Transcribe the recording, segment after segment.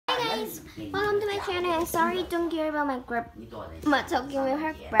guys, welcome to my channel. Sorry, don't care about my talking with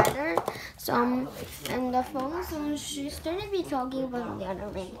her brother. So and the phone, so she started be talking about the other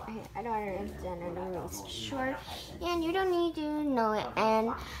ring. I don't know if the other ring is short, and you don't need to know it.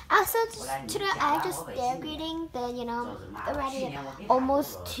 And also today I just decorating the already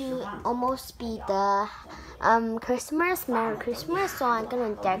almost be the Christmas, Merry Christmas. So I'm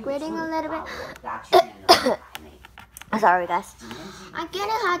gonna decorating a little bit. Sorry guys, I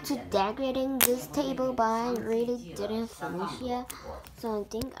gonna have to decorating this table, but I really didn't finish yet, so I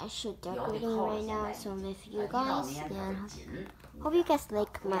think I should decorating right now. So with you guys, and hope you guys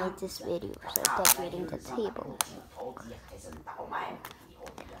like this video. So decorating the table.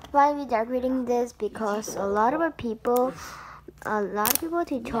 Why we decorating this? Because a lot of people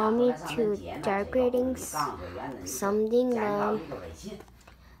they told me to decorating something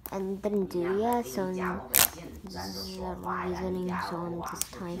and didn't do yet, so this is the reasoning. So this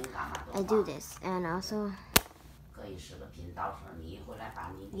time I do this. And also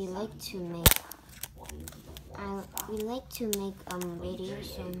we like to make videos.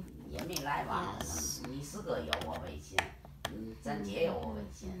 So yes.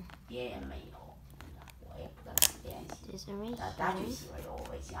 This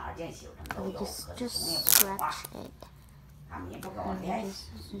we just scratch it.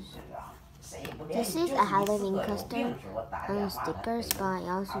 This is a Halloween custom stickers, but I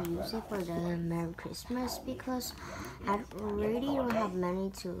also use it for the Merry Christmas because I really don't have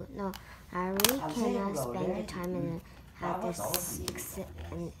money to. No, I really cannot spend the time and have this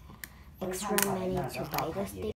extra money to buy this thing.